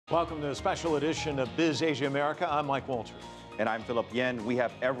Welcome to a special edition of Biz Asia America. I'm Mike Walter. And I'm Philip Yen. We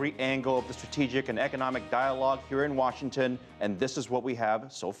have every angle of the strategic and economic dialogue here in Washington, and this is what we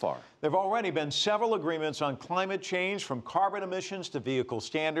have so far. There have already been several agreements on climate change, from carbon emissions to vehicle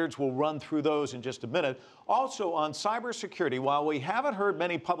standards. We'll run through those in just a minute. Also on cybersecurity, while we haven't heard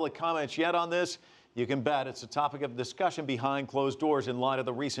many public comments yet on this, you can bet it's a topic of discussion behind closed doors in light of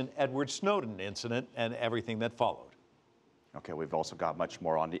the recent Edward Snowden incident and everything that followed. Okay, we've also got much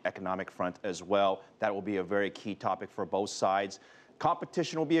more on the economic front as well. That will be a very key topic for both sides.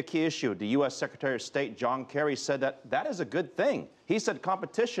 Competition will be a key issue. The U.S. Secretary of State John Kerry said that is a good thing. He said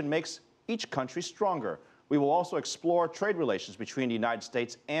competition makes each country stronger. We will also explore trade relations between the United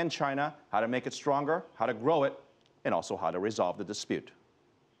States and China, how to make it stronger, how to grow it, and also how to resolve the dispute.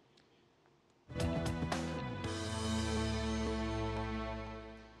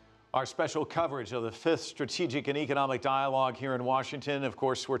 Our special coverage of the 5th Strategic and Economic Dialogue here in Washington. Of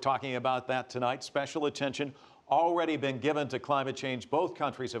course, we're talking about that tonight. Special attention already been given to climate change. Both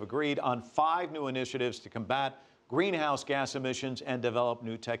countries have agreed on 5 new initiatives to combat greenhouse gas emissions and develop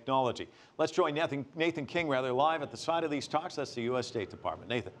new technology. Let's join Nathan King live at the site of these talks. That's the U.S. State Department.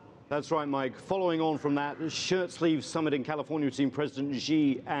 Nathan. That's right, Mike. Following on from that shirt sleeve summit in California between President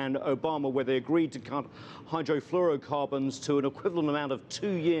Xi and Obama, where they agreed to cut hydrofluorocarbons to an equivalent amount of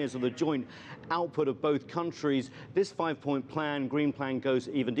 2 years of the joint output of both countries, this 5-point plan, Green Plan, goes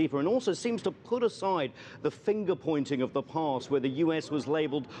even deeper and also seems to put aside the finger-pointing of the past, where the U.S. was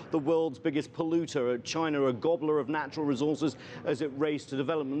labeled the world's biggest polluter, China a gobbler of natural resources as it raced to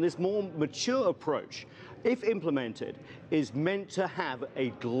development. This more mature approach, if implemented, is meant to have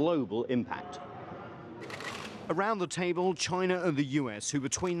a global impact. Around the table, China and the US, who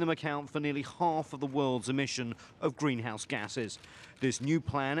between them account for nearly half of the world's emission of greenhouse gases. This new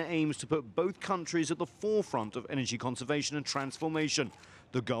plan aims to put both countries at the forefront of energy conservation and transformation.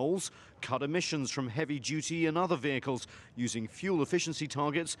 The goals: cut emissions from heavy-duty and other vehicles using fuel efficiency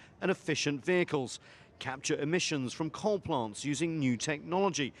targets and efficient vehicles. Capture emissions from coal plants using new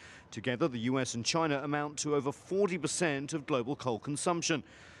technology. Together, the US and China amount to over 40% of global coal consumption.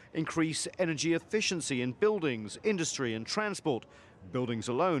 Increase energy efficiency in buildings, industry and transport. Buildings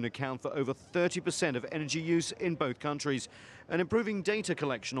alone account for over 30% of energy use in both countries. And improving data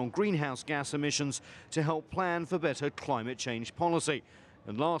collection on greenhouse gas emissions to help plan for better climate change policy.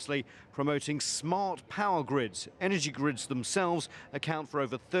 And lastly, promoting smart power grids. Energy grids themselves account for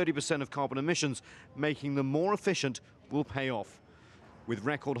over 30% of carbon emissions. Making them more efficient will pay off. With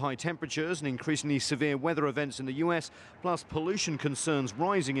record high temperatures and increasingly severe weather events in the US, plus pollution concerns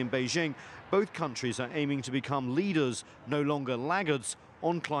rising in Beijing, both countries are aiming to become leaders, no longer laggards,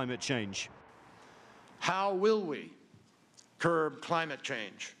 on climate change. How will we curb climate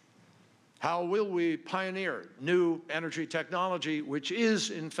change? How will we pioneer new energy technology, which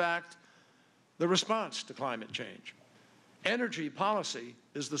is, in fact, the response to climate change? Energy policy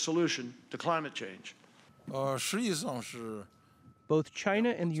is the solution to climate change. Both China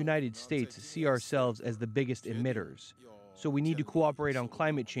and the United States see ourselves as the biggest emitters, so we need to cooperate on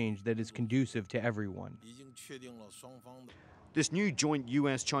climate change that is conducive to everyone. This new joint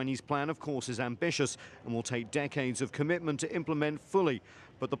US-Chinese plan, of course, is ambitious and will take decades of commitment to implement fully.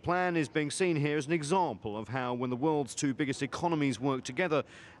 But the plan is being seen here as an example of how, when the world's 2 biggest economies work together,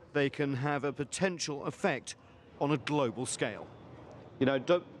 they can have a potential effect on a global scale. You know,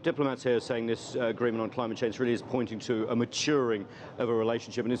 diplomats here are saying this agreement on climate change really is pointing to a maturing of a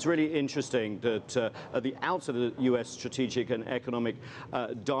relationship. And it's really interesting that at the outset of the U.S. strategic and economic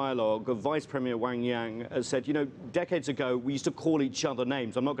dialogue, Vice Premier Wang Yang has said, you know, decades ago, we used to call each other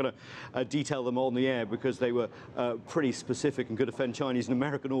names. I'm not going to detail them on the air because they were pretty specific and could offend Chinese and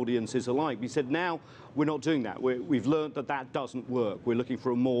American audiences alike. He said, now we're not doing that. We've learned that that doesn't work. We're looking for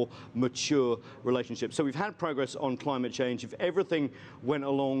a more mature relationship. So we've had progress on climate change. If everything went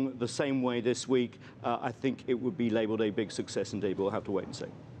along the same way this week, I think it would be labeled a big success indeed. We'll have to wait and see.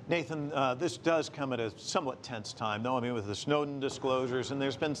 Nathan, this does come at a somewhat tense time, though. I mean, with the Snowden disclosures, and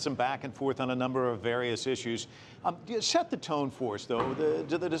there's been some back and forth on a number of various issues. Set the tone for us, though.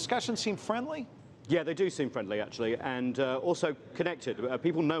 Do the discussions seem friendly? Yeah, they do seem friendly, actually, and also connected.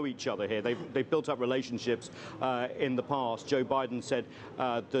 People know each other here. They've built up relationships in the past. Joe Biden said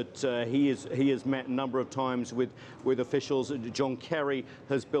that he has met a number of times with officials. John Kerry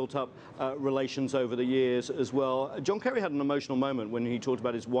has built up relations over the years as well. John Kerry had an emotional moment when he talked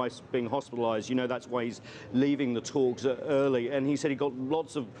about his wife being hospitalized. You know, that's why he's leaving the talks early. And he said he got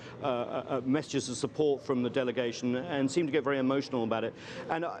lots of messages of support from the delegation and seemed to get very emotional about it.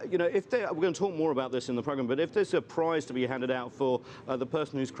 And, you know, we're going to talk more more about this in the program, but if there's a prize to be handed out for the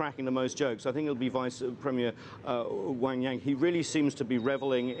person who's cracking the most jokes, I think it'll be Vice Premier Wang Yang. He really seems to be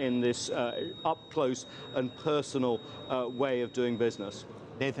reveling in this up-close and personal way of doing business.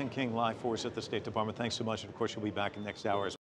 Nathan King, live for us at the State Department. Thanks so much. And of course, you'll be back in the next hour.